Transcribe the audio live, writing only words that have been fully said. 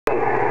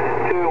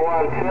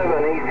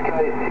217, East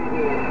Coast,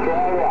 Sydney,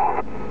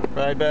 Australia.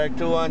 Right back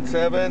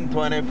 217,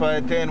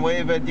 2510,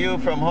 wave at you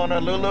from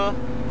Honolulu.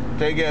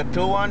 Take it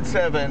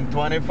 217,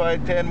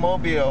 2510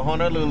 Mobile,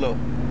 Honolulu.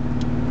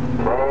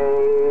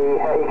 Hey,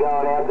 how you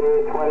going out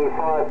there?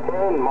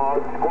 2510,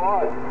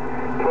 ModSquad.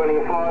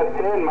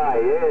 2510,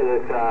 mate. Yeah,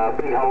 that's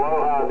big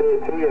aloha there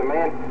to you,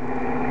 man.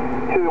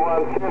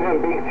 217,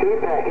 big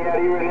two-pack out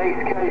here in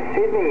East Coast,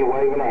 Sydney.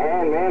 Waving a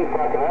hand, man.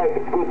 Fucking hope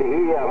it's good to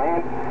hear you,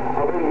 man.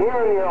 I've been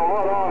hearing you a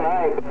lot on,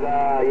 but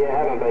yeah,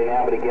 haven't been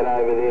able to get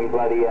over them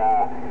bloody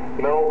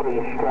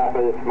Melbourne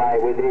strappers, mate,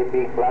 with their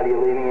big bloody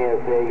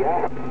linears. There you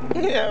go.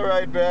 Yeah,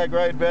 right back,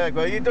 right back.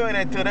 Well, you're doing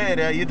it today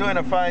there. You're doing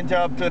a fine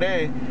job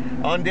today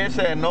on this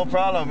end, no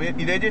problem.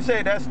 Did you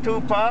say that's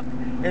Tupac?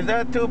 Is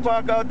that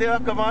Tupac out there?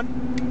 Come on.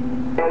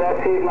 Yeah,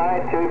 that's it,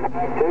 mate.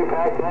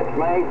 Tupac, that's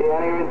me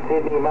down here in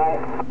Sydney,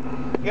 mate.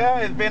 Yeah,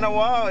 it's been a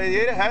while.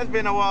 It has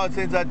been a while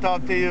since I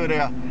talked to you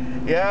there.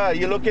 Yeah,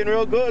 you're looking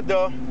real good,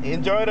 though.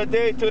 Enjoy the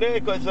day today,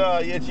 because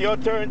it's your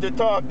turn to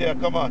talk there.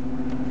 Come on.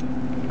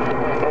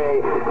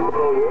 Hey,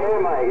 well, yeah,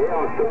 mate, yeah,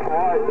 I'm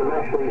surprised. I'm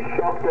actually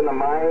shocked and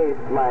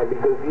amazed, mate,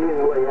 because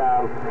usually,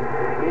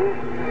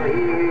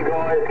 you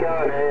guys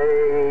going,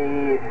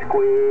 hey,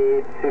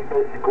 squid,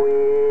 super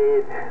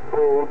squid,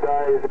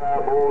 bulldozer,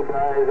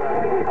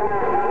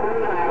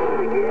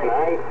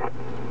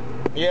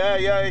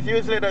 Yeah, it's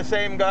usually the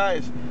same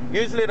guys.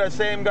 Usually the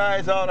same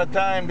guys all the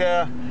time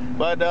there.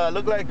 But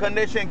look like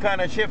condition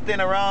kind of shifting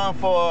around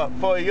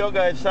for your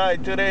guys'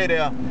 side today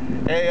there.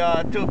 Hey,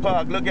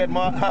 Tupac, look at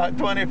my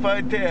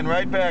 2510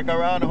 right back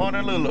around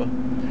Honolulu.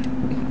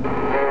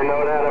 Yeah,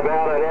 no doubt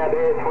about it. Out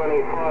there,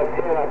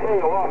 2510. I tell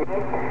you what,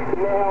 man.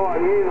 You know how I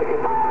use it?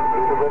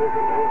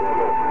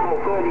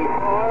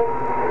 35.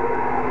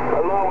 A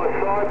lower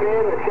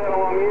sideband, the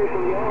channel I'm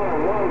usually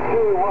on.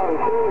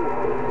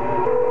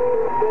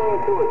 1212. Down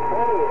to a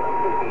 20.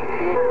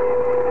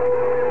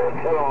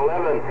 Channel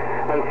 11.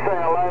 And say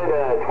hello to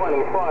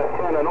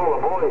 2510 and all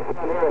the boys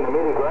down here in the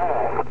middle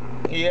grass.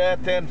 Yeah,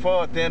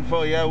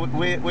 10-4. Yeah,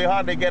 we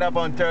hardly get up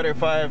on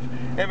 35.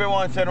 Every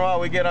once in a while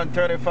we get on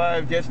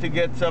 35 just to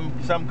get some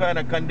kind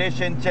of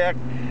condition check.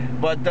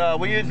 But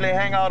we usually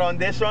hang out on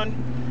this one.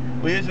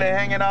 We're usually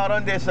hanging out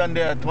on this one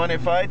there,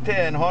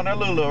 2510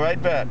 Honolulu,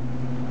 right back.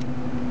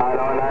 I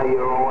know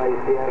you're always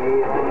down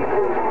here.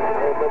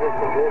 But it's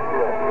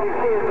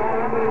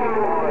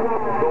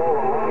all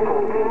the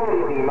locals in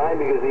Sydney, mate,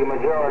 because the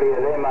majority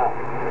of them are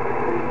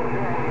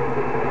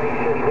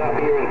up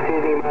here in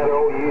Sydney, mate,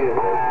 all use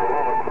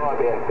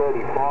about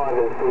 35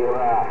 as their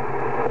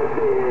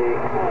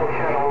call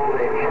channel,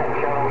 their chat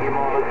channel, you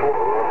might as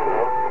well.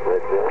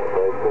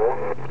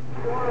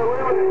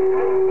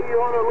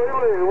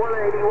 Honolulu,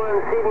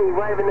 181 Sydney,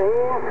 waving the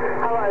hand.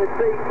 Hello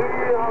CQ,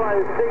 hello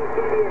CQ,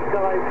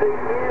 hello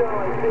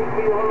CQ,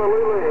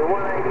 Honolulu,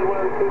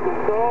 181 Sydney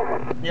talk.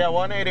 Yeah,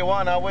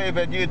 181, I wave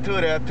at you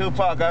too there.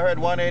 Tupac, I heard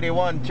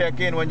 181 check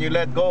in when you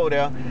let go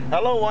there.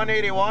 Hello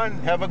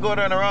 181, have a good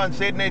one around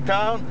Sydney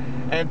town.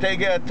 And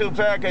take a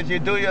two-pack as you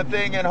do your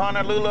thing in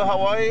Honolulu,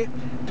 Hawaii.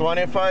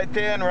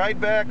 2510 right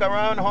back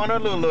around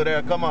Honolulu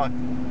there. Come on.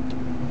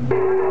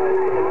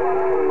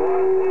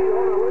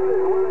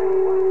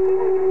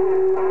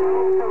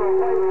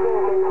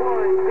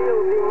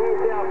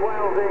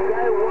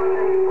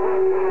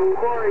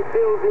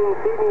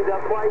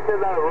 To the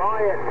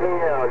riot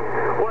town.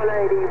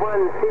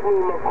 181 Sydney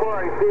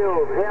Macquarie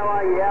Fields. How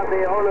are you out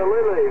there,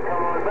 Honolulu?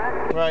 Come on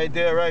back. Right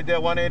there,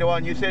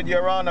 181. You said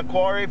you're on the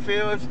quarry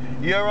fields?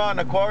 You're on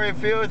the quarry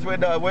fields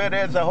with, where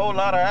there's a whole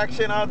lot of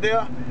action out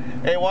there?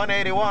 Hey,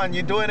 181,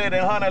 you doing it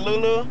in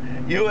Honolulu?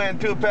 You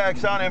and Tupac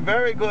sounding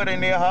very good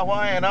in the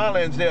Hawaiian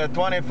Islands there.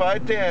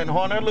 2510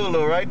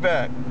 Honolulu, right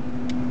back.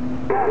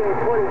 Yeah,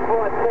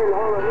 2510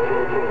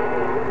 Honolulu.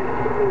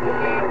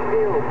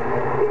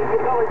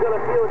 You've probably got a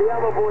few of the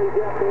other boys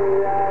out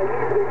there,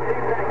 usually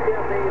two-packs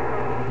out there.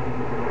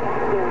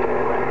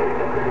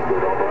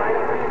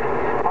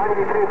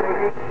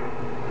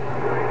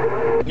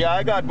 Yeah,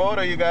 I got both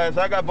of you guys.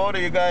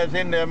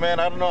 In there, man.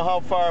 I don't know how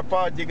far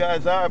apart you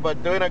guys are,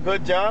 but doing a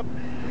good job.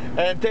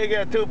 And take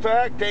care,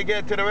 Tupac. Take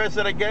care to the rest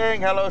of the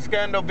gang. Hello,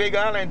 Scandal, Big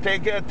Island.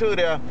 Take care, too,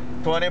 there.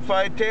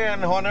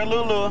 2510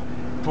 Honolulu.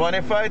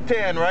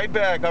 2510 right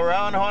back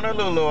around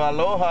Honolulu.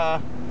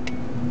 Aloha.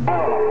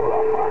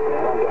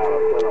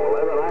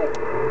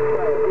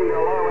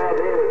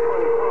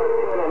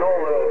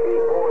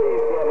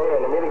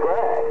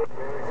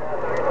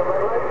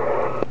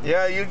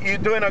 Yeah, you're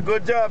doing a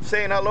good job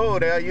saying hello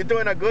there. You're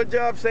doing a good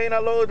job saying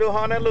hello to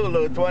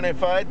Honolulu.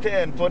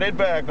 2510, put it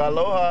back.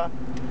 Aloha.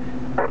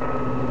 I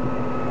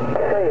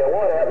tell you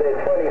what, out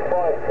there,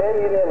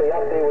 2510, you're nearly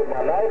up there with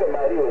my neighbour,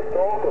 mate. He was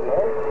talking, man. I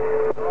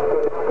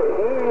could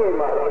hear you,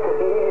 mate. I could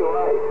hear you,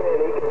 mate. Man,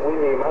 he could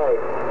win you, mate.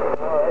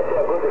 Oh, that's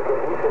how good the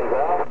conditions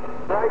are.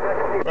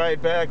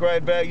 Right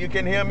back. You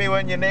can hear me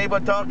when your neighbor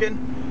talking?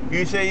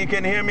 You say you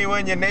can hear me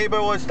when your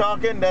neighbor was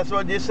talking? That's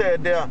what you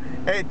said there.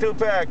 Hey,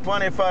 Tupac,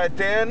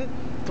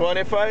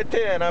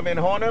 2510. I'm in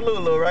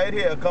Honolulu right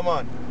here. Come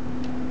on.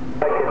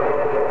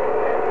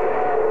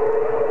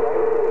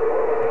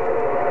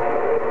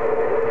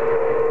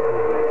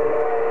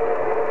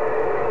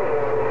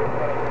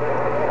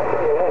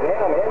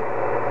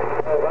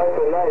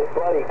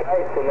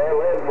 gates and they're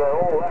letting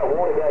all that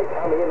water gate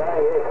come in,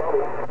 yeah,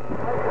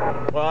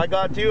 copy. Well, I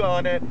got you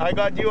on it. I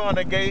got you on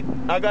the gate.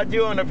 I got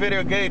you on the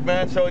video gate,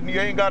 man, so you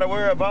ain't got to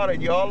worry about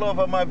it. You're all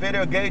over my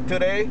video gate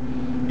today.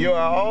 You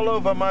are all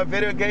over my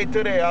video gate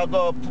today. I'll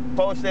go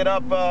post it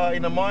up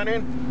in the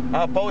morning.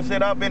 I'll post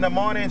it up in the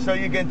morning so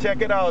you can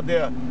check it out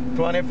there.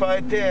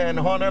 2510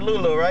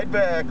 Honolulu, right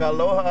back.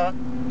 Aloha.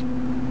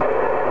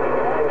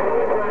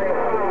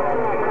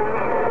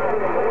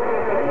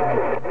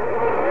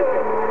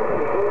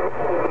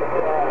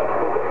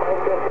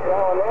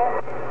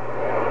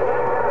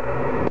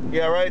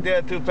 Yeah, right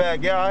there,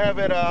 Tupac. Yeah, I'll have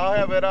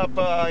it up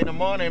in the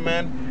morning,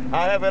 man.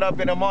 I'll have it up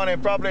in the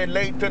morning, probably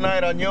late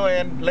tonight on your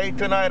end. Late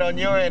tonight on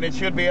your end, it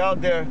should be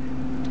out there.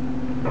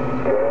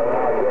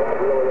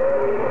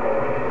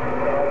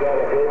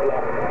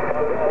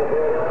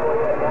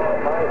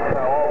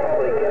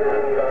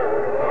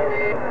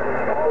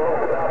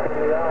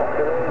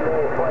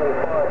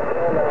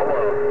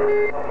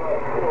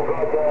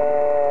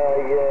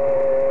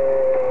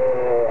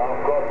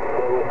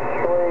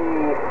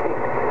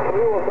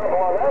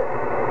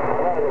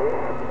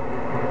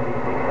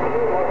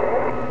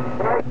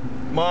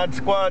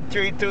 ModSquad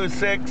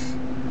 326,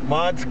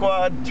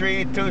 ModSquad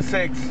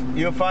 326.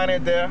 You'll find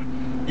it there.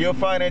 You'll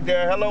find it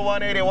there. Hello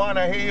 181,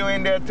 I hear you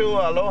in there too.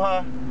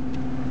 Aloha.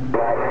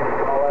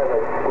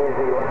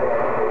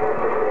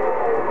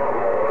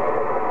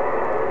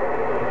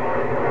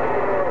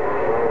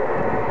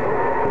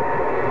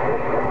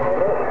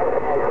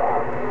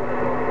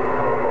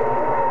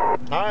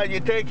 All right, you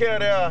take care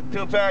there,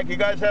 Tupac. You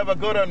guys have a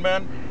good one,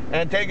 man.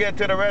 And take it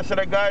to the rest of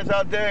the guys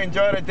out there.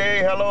 Enjoy the day.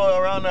 Hello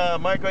around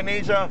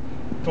Micronesia.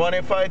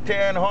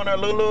 2510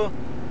 Honolulu,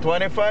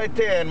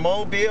 2510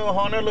 Mobile,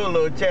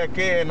 Honolulu. Check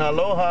in.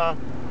 Aloha.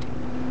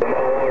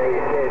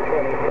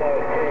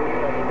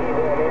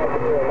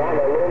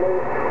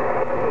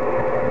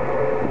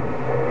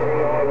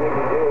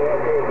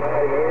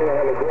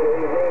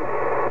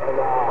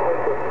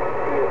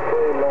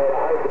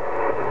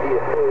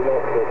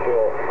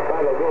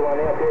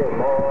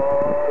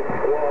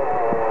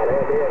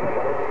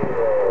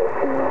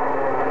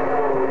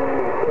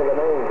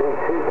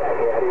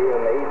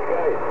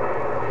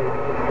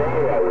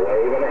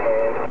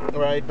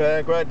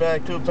 Right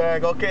back,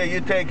 Tupac. Okay,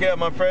 you take care,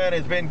 my friend.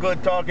 It's been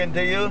good talking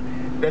to you.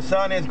 The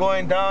sun is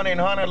going down in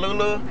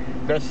Honolulu.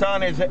 The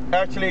sun is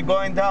actually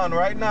going down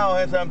right now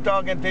as I'm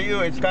talking to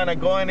you. It's kind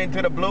of going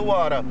into the blue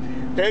water.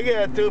 Take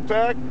care,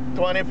 Tupac.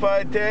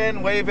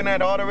 2510, waving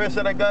at all the rest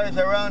of the guys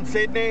around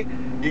Sydney.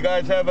 You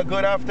guys have a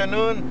good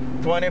afternoon.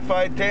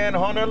 2510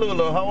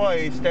 Honolulu,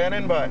 Hawaii,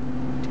 standing by.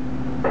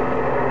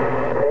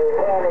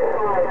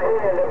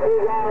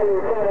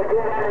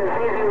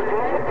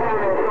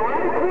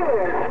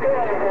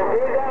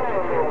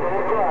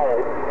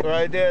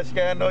 Right there,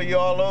 Scandal. You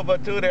all over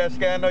too there,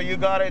 Scandal. You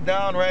got it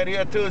down right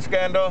here too,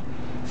 Scandal.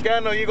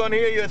 Scandal, you're going to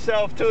hear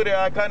yourself too there.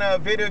 I kind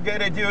of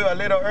video-gated you a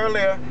little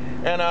earlier,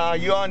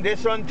 and you on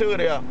this one too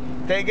there.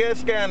 Take it,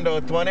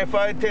 Scandal.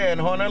 2510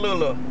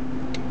 Honolulu.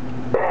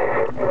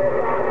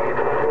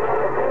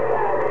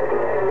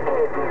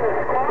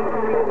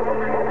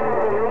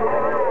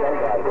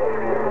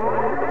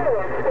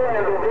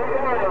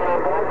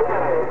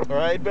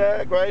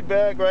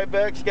 Right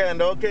back,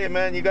 Scandal. Okay,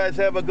 man, you guys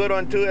have a good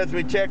one too as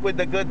we check with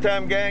the Good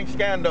Time Gang,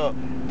 Scandal.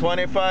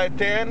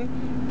 2510,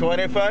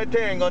 gonna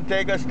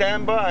take a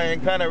standby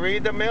and kind of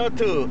read the mail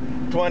too.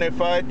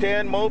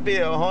 2510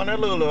 Mobile,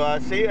 Honolulu. I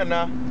see you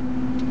now.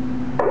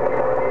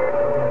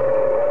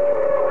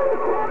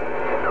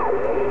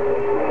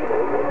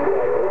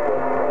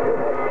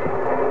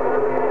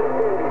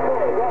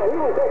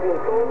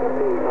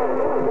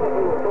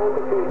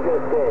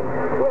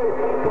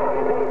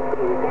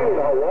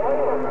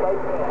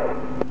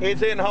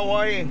 He's in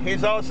Hawaii.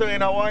 He's also in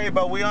Hawaii,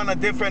 but we're on a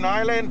different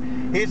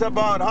island. He's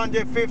about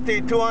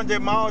 150, 200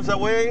 miles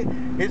away.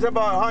 He's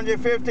about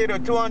 150 to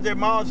 200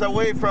 miles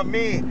away from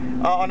me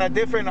on a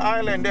different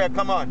island there.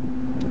 Come on.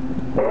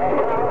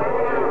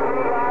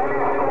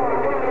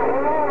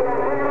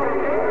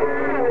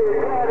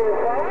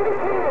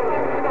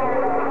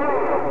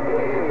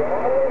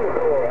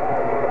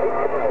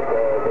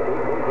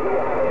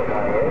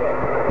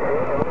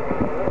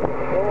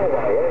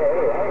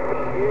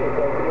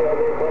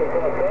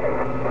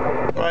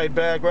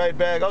 Right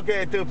back.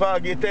 Okay,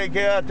 Tupac, you take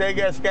care,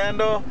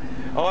 Scandal.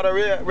 All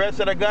the rest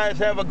of the guys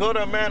have a good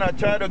one, man. I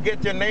try to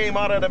get your name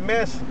out of the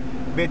mess.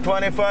 Be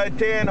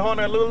 2510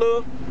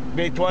 Honolulu,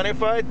 be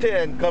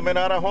 2510 coming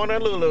out of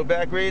Honolulu.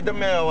 Back read the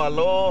mail.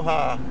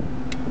 Aloha.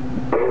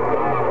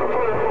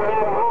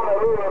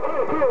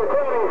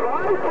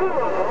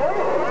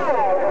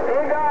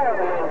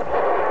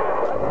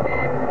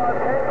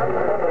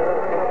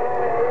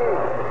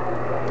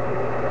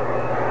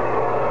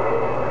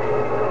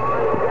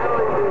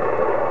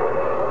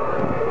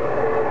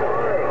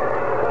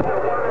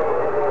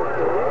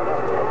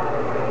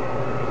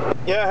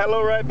 Yeah,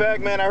 hello, right back,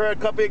 man. I heard a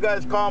couple of you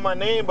guys call my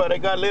name, but it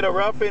got a little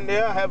rough in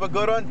there. Have a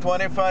good one.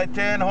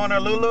 2510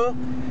 Honolulu.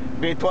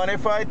 Be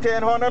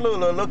 2510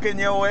 Honolulu. Looking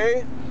your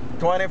way.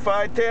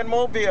 2510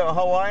 Mobile,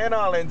 Hawaiian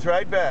Islands,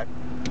 right back.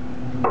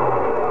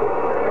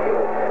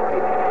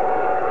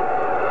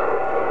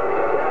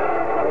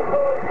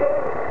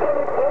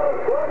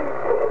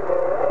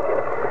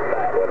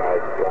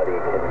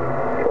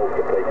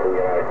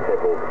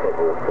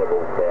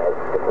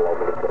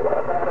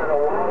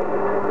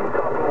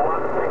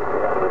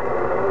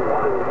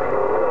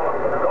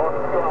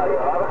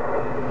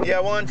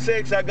 Yeah,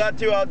 16, I got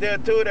you out there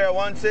too. There,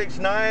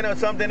 169 or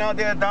something out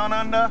there down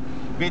under.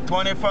 Be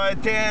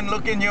 2510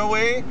 looking your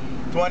way.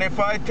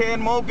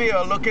 2510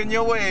 Mobile looking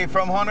your way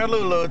from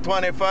Honolulu.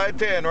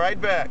 2510,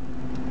 right back.